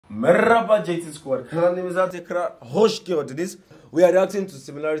Merhaba JT Squad. Kanalımıza tekrar hoş geldiniz. We are reacting to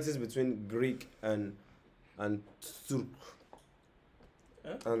similarities between Greek and Turk.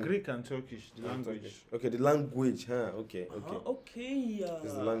 And Greek and Turkish, the language. Okay, the language, huh? Okay. Okay.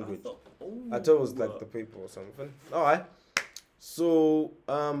 It's the language. I thought it was like the people or something. Alright. So,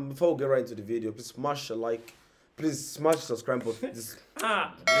 before we get right into the video, please smash a like. Please smash the subscribe button.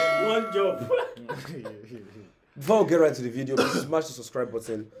 One job. Before we get right into the video, please smash the subscribe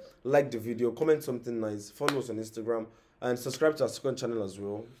button, like the video, comment something nice, follow us on Instagram, and subscribe to our second channel as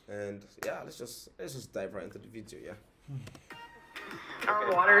well. And yeah, let's just dive right into the video. Yeah.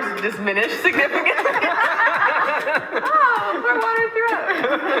 Our water's diminished significantly. Oh, our water through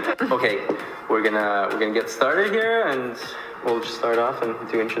it. Okay, we're gonna get started here, and we'll just start off and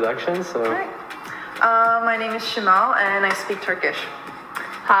do introductions. So, My name is Shimal, and I speak Turkish.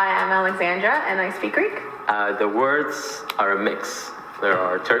 Hi, I'm Alexandra, and I speak Greek. the words are a mix. There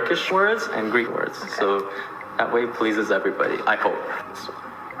are Turkish words and Greek words, so that way pleases everybody. I hope. So.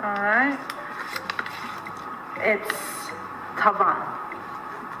 All right. It's tavan.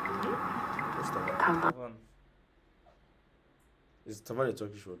 Tavan. Is tavan a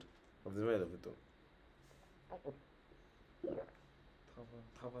Turkish word? I've never heard of it though.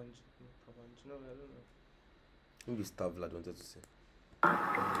 Tavancı. No, I don't know. Maybe it's tavla, I wanted to say.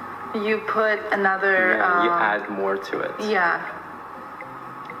 You put another. Yeah, you add more to it. Yeah.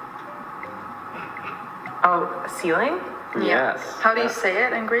 Oh, ceiling? Yes. How do you say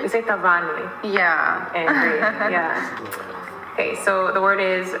it in Greek? We say tavani Yeah. in Greek, yeah. Okay, so the word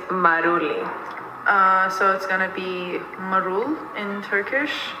is maruli. So it's gonna be marul in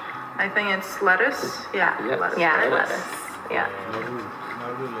Turkish. I think it's lettuce. Yeah. Yes. Lettuce. Yeah, Lettuce. lettuce. Yeah.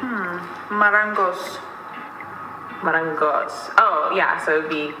 Marangos. Marangos. Oh, yeah, so it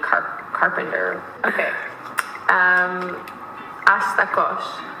would be carpenter. Okay. Astakos.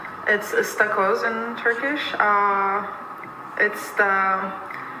 It's istakoz in Turkish. It's the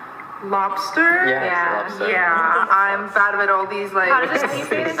lobster. Yes, Yeah. lobster. Yeah, I'm bad with all these like. How does it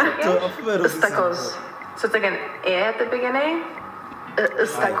say it? Istakoz. So it's like an E at the beginning?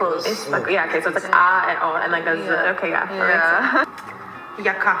 Istakoz. Yeah, okay, so it's like A and O and like a Z. Okay, yeah. That makes sense.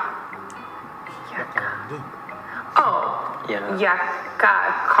 Yeah. Yaka. Oh. Yeah.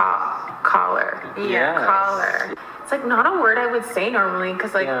 Collar. Yes. Collar. It's like not a word I would say normally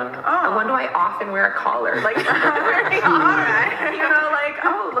because like when do I often wear a collar? Like very often. You know, like,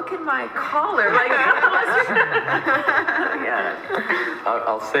 oh, look at my collar. Like yeah.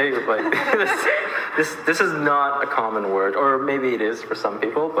 I'll say like this is not a common word, or maybe it is for some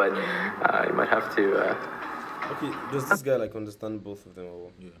people, but you might have to. Okay, does this guy like understand both of them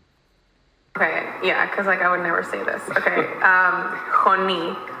or? Yeah. Okay, yeah, because like I would never say this. Okay.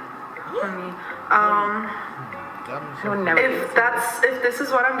 Honi. I would never If this is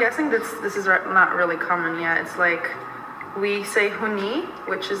what I'm guessing, this is not really common. Yeah, it's like we say huni,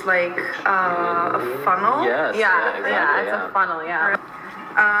 which is like a funnel. Yes. Yeah, Exactly, yeah, it's a funnel, yeah.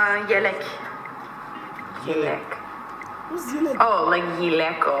 Yelek. Yilek. Who's Yelek? Oh, like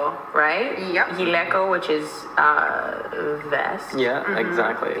yileko, right? Yep. Yileko, which is vest. Yeah,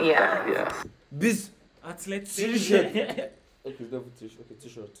 exactly. Yeah. Yes. Biz Atlet t-shirt. Okay, never t-shirt. Okay,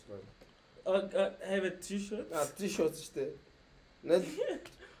 t-shirt. Evet, t-shirt. T-shirt işte. Ne?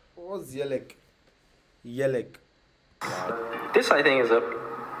 What's yelek? Yelek. This I think is a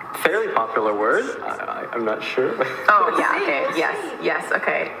fairly popular word. I'm not sure. Oh, yeah, okay, yes,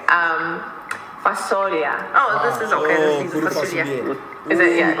 okay. Fasolia. Oh, this is okay. Oh, This kuru is fasulye. fasulye. Is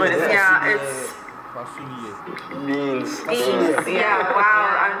it, yeah, what is it? Yeah, it's Means. beans. Yeah, wow.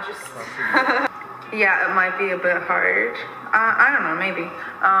 I'm just. Yeah, it might be a bit hard. I don't know, maybe.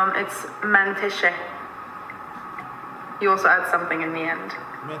 It's menteşe. You also add something in the end,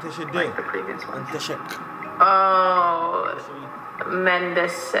 like the previous one. Oh,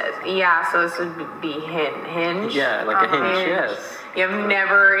 Mendeses. Yeah, so this would be hinge. Yeah, like a hinge. Yes. You have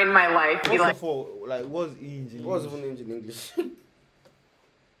never in my life be like. First of all, like, what's inch in What's English? even in English?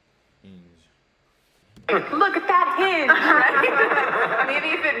 Look at that hinge, right? Maybe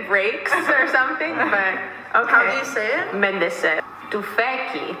if it breaks or something, but okay. How do you say it? Mendeses.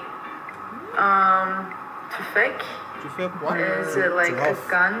 Tufeki. Tüfek. What? Is it like a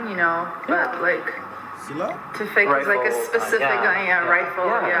gun, you know? But like Sila? tüfek is like a Rifle, specific yeah. gun, yeah, rifle.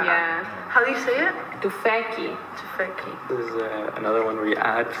 Yeah. Yeah. How do you say it? Tufeki. Tüfeki. This is another one where you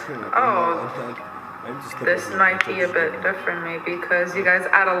add. Oh, this might be a bit different maybe because you guys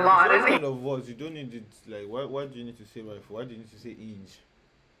add a lot What in kind it. of words? You don't need it. Like, why do you need to say rifle? Why do you need to say inch?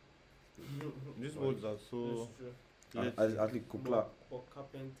 These words are so. At least kukla. Or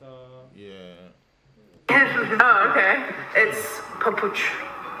carpenter. Yeah. Oh, okay. It's papuç.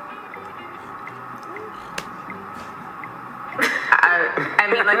 I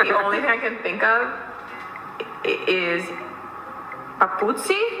mean, like the only thing I can think of is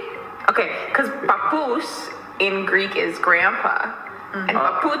papouzi. Okay, because papoose in Greek is grandpa. And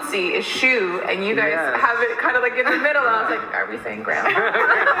papouzi is shoe, and you guys have it kind of like in the middle. I was like, are we saying grandpa?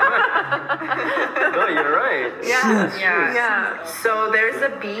 No, you're right. Yeah. So there's a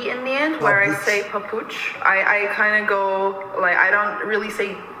B in the end where I say papuch. I kind of go, like, I don't really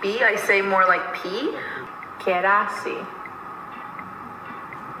say B, I say more like P. Kerasi.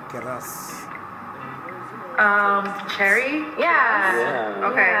 Keras. Cherry? Yeah.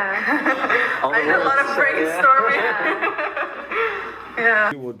 Okay. All the I did a lot of words, brainstorming.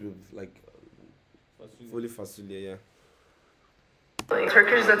 Yeah. Word with like fully facilia, yeah.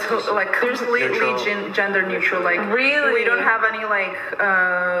 Turkish that's like completely gender neutral. Like Really? we don't have any like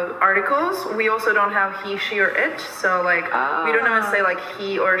articles. We also don't have he, she, or it. So like we don't even say like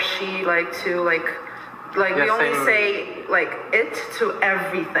he or she like to like we only say like it to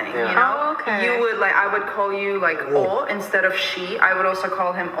everything. You know. Oh, okay. You would like I would call you like o instead of she. I would also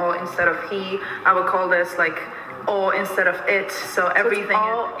call him o instead of he. I would call this like O instead of it, so everything.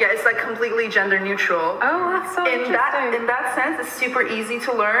 It's like completely gender neutral. Oh, that's so in that sense, it's super easy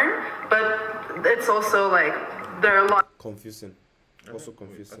to learn, but it's also like there are a lot. Confusing. Also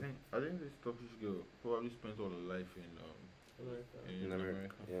confusing. I think this Turkish girl probably spent all her life in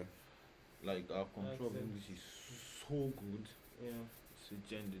America. Yeah. Like our control of English is so good. Yeah. It's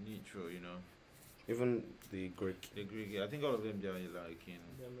gender neutral, you know. Even the Greek. The Greek, I think all of them they are like in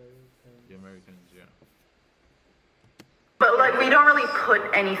the Americans, yeah. But like we don't really put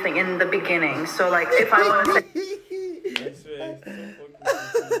anything in the beginning. So like if I want to say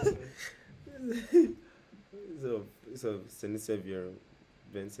so Seni seviyorum.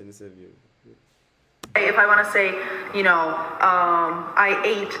 Ben seni seviyorum. if I want to say, you know, I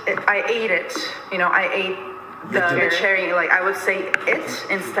ate it, you know, I ate the cherry, like I would say it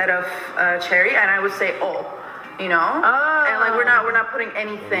instead of cherry, and I would say oh, you know, and like we're not putting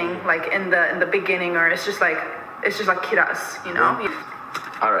anything like in the beginning, or it's just like kiraz, you know.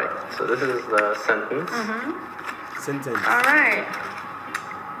 All right, so this is the sentence. Sentence. All right.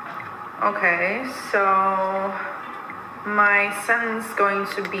 Okay, so my sentence is going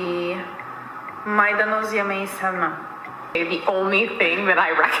to be maydanoz yemeyi sevmem. The only thing that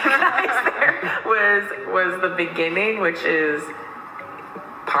I recognized there was the beginning, which is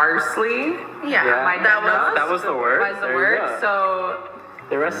parsley. Yeah, that was the word. Was the There you word. go. So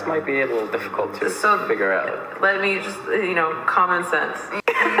The rest might be a little difficult to figure out. let me just, you know, common sense.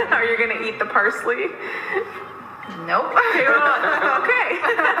 Are you gonna eat the parsley? Nope. Okay.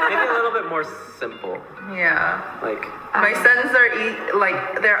 Maybe a little bit more simple. Yeah. Like My sentences are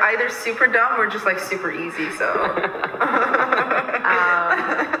like they're either super dumb or just like super easy. So.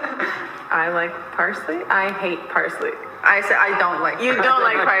 I like parsley. I hate parsley. I said I don't like. You don't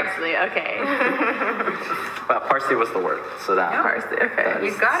like parsley, okay. well, parsley was the word, so that Parsley, okay. that You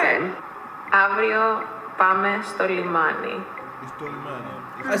is got the it. same. Avril Pame Stolimani. It's totally mad.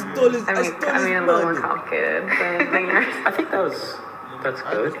 I stole his I mean a little more money. complicated than yours. I think that's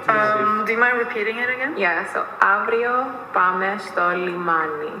good. Do you mind repeating it again? Yeah, so Avril Pame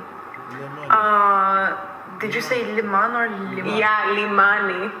Stolimani. Did you say liman or liman? Yeah,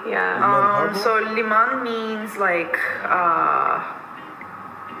 Limani. Yeah. So liman means like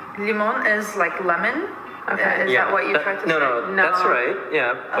limon is like lemon. Okay. Is that what you tried to say? No, that's right.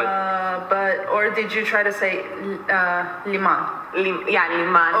 Yeah, but Or did you try to say liman?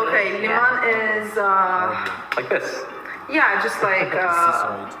 Limani. Okay, liman is like this. yeah, just like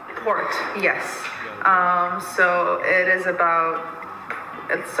port. Yes. So it is about.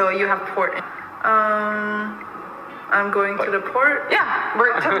 So you have port. I'm going to the port. Yeah,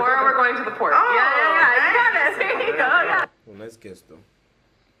 tomorrow we're going to the port. Oh, Yeah. You got it. There you go. Yeah. Oh, nice guess though.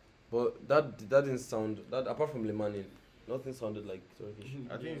 But that didn't sound that apart from Limani, nothing sounded like Turkish.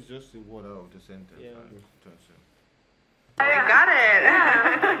 I think it's just the word out of the sentence. Yeah. You got it.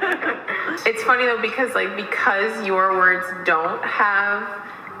 It's funny though because your words don't have.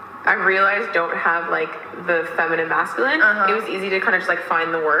 I realized don't have like the feminine masculine. It was easy to kind of just like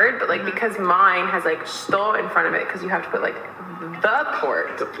find the word, but like because mine has like sto in front of it because you have to put like the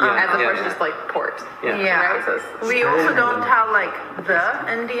port as opposed to just like port. Yeah. Right? So We also don't have like the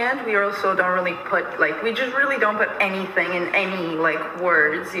in the end. We also don't really put like we just really don't put anything in any like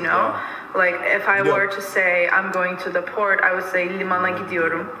words, you know. Like if I were to say I'm going to the port, I would say limana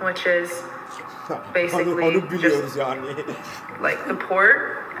gidiyorum, which is basically just like the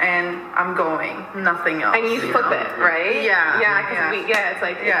port and I'm going, nothing else. and you flip it, right? Yeah. Yeah, it's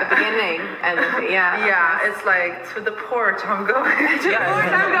like at the beginning and then Yeah, it's like to the port I'm going.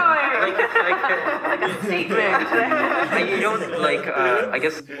 I'm going. Like like a statement. And you don't like, I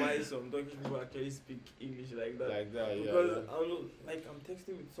guess. Why some Turkish people actually speak English like that? Like that, yeah. Because I'm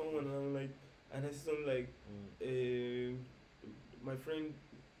texting with someone and I'm like, and I see something like, my friend,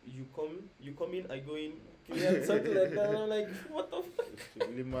 you come in, I go in, something like that. And I'm like, what the fuck?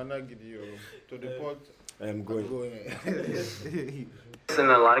 Limana gidiyor. To the port. I am going. In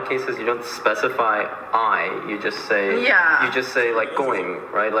a lot of cases, you don't specify I. You just say. Yeah. You just say like going,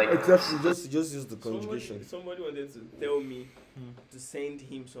 right? Like. Exactly. Just use the conjugation. Somebody wanted to tell me to send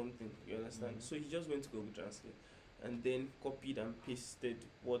him something. You understand? So he just went to Google Translate and then copied and pasted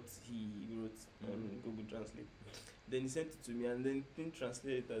what he wrote on Google Translate. Then he sent it to me and then thing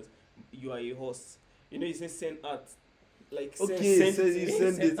translated as "you are a horse." You know, he said "send art." Like Okay, so you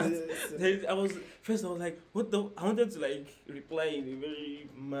send it. Then I was like, what the? I wanted to like reply in a very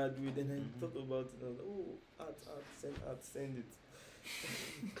mad way. Then I thought about it. And I was like, oh, art, send it.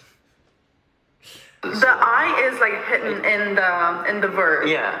 The I is like hidden in the verb.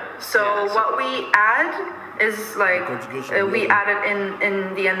 Yeah. So Yeah, what we add is like Conjugation, we yeah. add it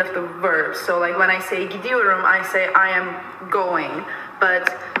in the end of the verb. So like when I say gidiyorum, I say I am going. But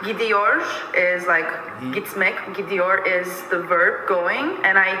gidiyor is like gitmek. Gidiyor is the verb going,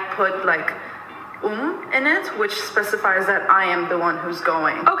 and I put like in it, which specifies that I am the one who's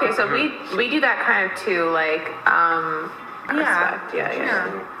going. Okay, so we do that kind of too, like respect.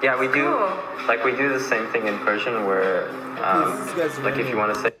 Yeah. Yeah, we do. Cool. Like we do the same thing in Persian, where These guys like if you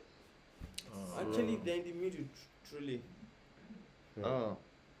want to say. Actually, they're in the middle, truly. Oh.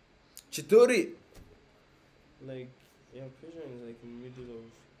 Chitori. Like, yeah, Persian is like in the middle of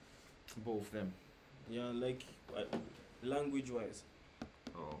Both of them. yeah, like language-wise.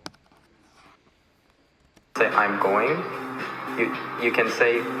 Oh. Say I'm going. You can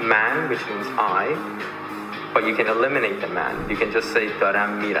say man, which means I, but you can eliminate the man. You can just say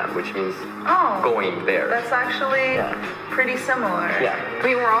daram miram, which means going there. That's actually pretty similar. Yeah. I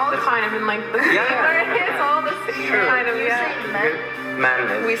mean, we're all kind of in like the it's all the same True. kind of You say men,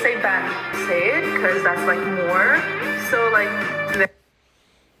 Man is. we say ben. Say it because that's like more. So like.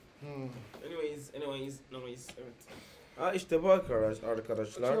 Anyways, evet. İşte bu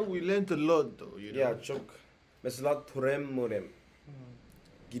arkadaşlar. So we learned a lot though, you know. Ya çok. Mesela turem murem.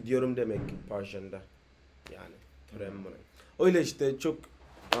 Gidiyorum demek Persian'da. Yani turem murem. Öyle işte çok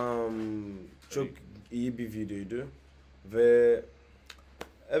iyi bir videoydu. Ve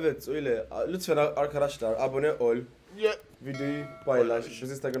evet öyle. Lütfen arkadaşlar abone ol. Yeah. Videoyu paylaş.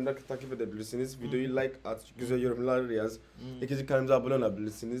 Bizi Instagram'da takip edebilirsiniz. Videoyu like at. Güzel yorumlar yaz. İkinci kanalımıza abone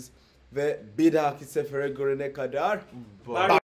olabilirsiniz. Ve bir dahaki sefere görene kadar Bye.